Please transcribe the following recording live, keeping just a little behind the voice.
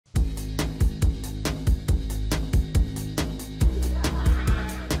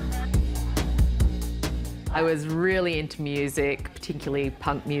I was really into music, particularly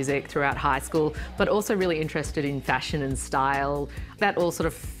punk music throughout high school, but also really interested in fashion and style. That all sort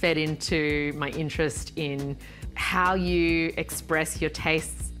of fed into my interest in how you express your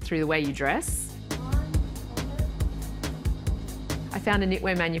tastes through the way you dress. I found a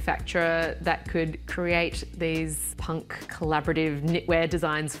knitwear manufacturer that could create these punk collaborative knitwear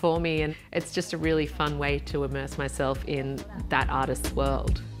designs for me, and it's just a really fun way to immerse myself in that artist's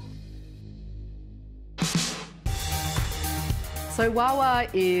world. So Wawa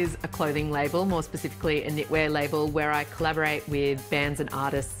is a clothing label, more specifically a knitwear label, where I collaborate with bands and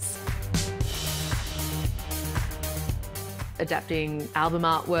artists, adapting album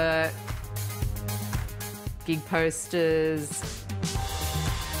artwork, gig posters,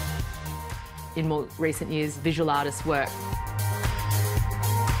 in more recent years, visual artist work.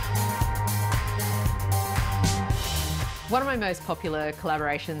 One of my most popular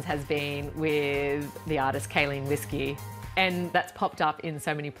collaborations has been with the artist Kaylene Milner, and that's popped up in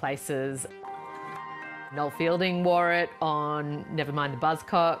so many places. Nell wore it on Nevermind the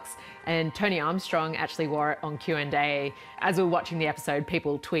Buzzcocks, and Tony Armstrong actually wore it on Q&A. As we were watching the episode,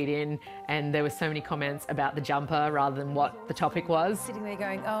 people tweet in, and there were so many comments about the jumper rather than what the topic was. Sitting there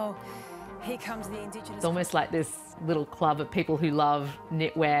going, oh, here comes the Indigenous... It's almost like this little club of people who love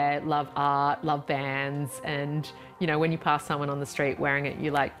knitwear, love art, love bands, and, you know, when you pass someone on the street wearing it,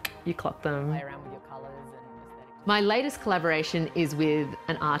 you clock them. Play around with your colours and aesthetics. My latest collaboration is with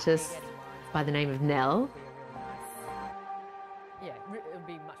an artist by the name of Nell. Yeah, it would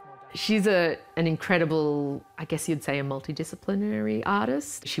be much more done. She's an incredible, I guess you'd say a multidisciplinary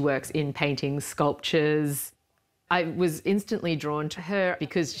artist. She works in painting, sculptures. I was instantly drawn to her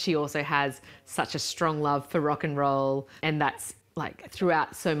because she also has such a strong love for rock and roll, and that's like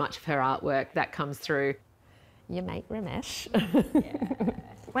throughout so much of her artwork that comes through. You make Ramesh. Yeah.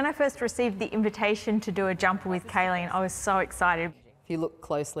 When I first received the invitation to do a jumper with Kaylene, I was so excited. If you look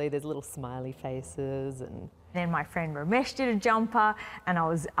closely, there's little smiley faces. And then my friend Ramesh did a jumper, and I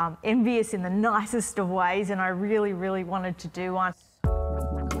was envious in the nicest of ways, and I really, really wanted to do one.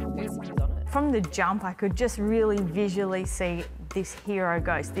 From the jump, I could just really visually see this hero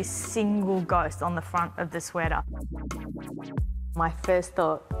ghost, this single ghost on the front of the sweater. My first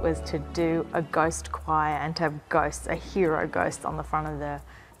thought was to do a ghost choir and to have ghosts, a hero ghost on the front of the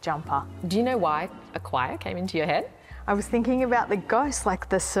jumper. Do you know why a choir came into your head? I was thinking about the ghost, like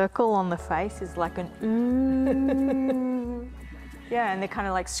the circle on the face is like an ooh. Yeah, and they're kind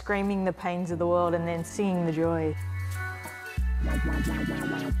of like screaming the pains of the world and then singing the joy.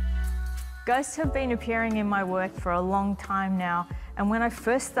 Ghosts have been appearing in my work for a long time now, and when I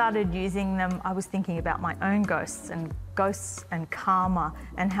first started using them, I was thinking about my own ghosts and karma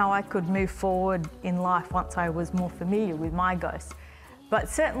and how I could move forward in life once I was more familiar with my ghosts. But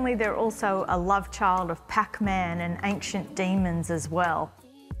certainly they're also a love child of Pac-Man and ancient demons as well.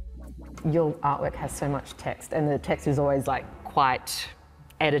 Your artwork has so much text, and the text is always like quite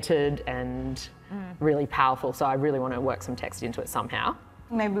edited and really powerful, so I really want to work some text into it somehow.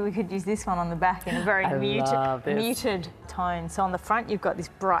 Maybe we could use this one on the back in a very muted tone. So on the front you've got this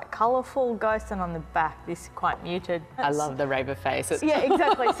bright, colourful ghost, and on the back this quite muted. I love the raver face. Yeah,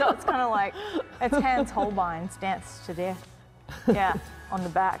 exactly. So it's kind of like, it's Hans Holbein's Dance to Death. Yeah, on the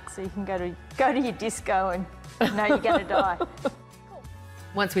back, so you can go to your disco and know you're going to die.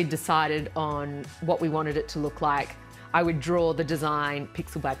 Once we decided on what we wanted it to look like, I would draw the design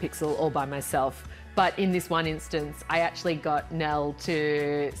pixel by pixel all by myself. But in this one instance, I actually got Nell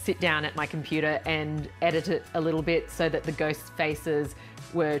to sit down at my computer and edit it a little bit so that the ghost faces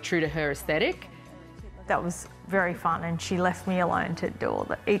were true to her aesthetic. That was very fun, and she left me alone to do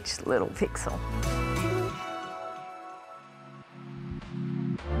each little pixel.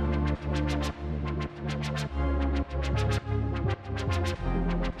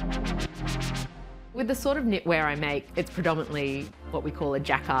 With the sort of knitwear I make, it's predominantly what we call a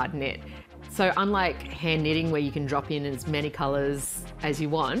jacquard knit. So unlike hand knitting where you can drop in as many colours as you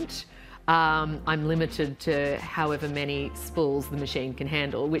want, I'm limited to however many spools the machine can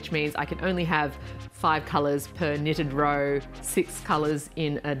handle, which means I can only have 5 colours per knitted row, 6 colours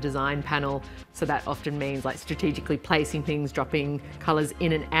in a design panel. So that often means like strategically placing things, dropping colours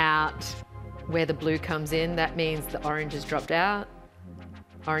in and out. Where the blue comes in, that means the orange has dropped out.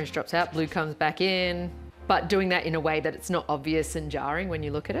 Orange drops out, blue comes back in. But doing that in a way that it's not obvious and jarring when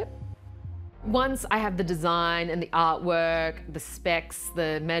you look at it. Once I have the design and the artwork, the specs,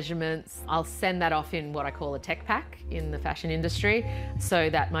 the measurements, I'll send that off in what I call a tech pack in the fashion industry so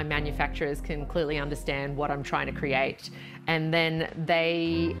that my manufacturers can clearly understand what I'm trying to create. And then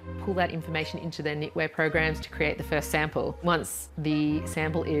they pull that information into their knitwear programs to create the first sample. Once the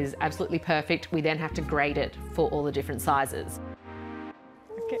sample is absolutely perfect, we then have to grade it for all the different sizes.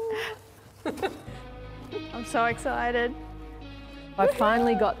 Okay. I'm so excited. I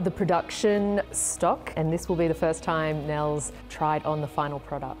finally got the production stock, and this will be the first time Nell's tried on the final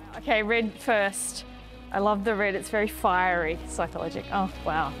product. Okay, red first. I love the red, it's very fiery, psychologic. Oh,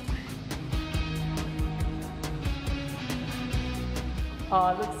 wow. Oh,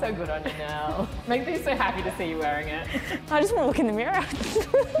 it looks so good on you, Nell. Makes me so happy to see you wearing it. I just want to look in the mirror.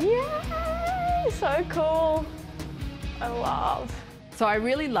 Yay! So cool. I love. So I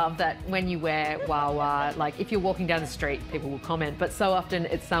really love that when you wear Wawa, like if you're walking down the street, people will comment, but so often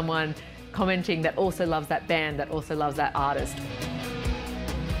it's someone commenting that also loves that band, that also loves that artist.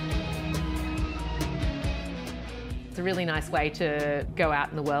 It's a really nice way to go out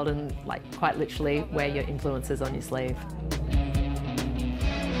in the world and like quite literally wear your influences on your sleeve.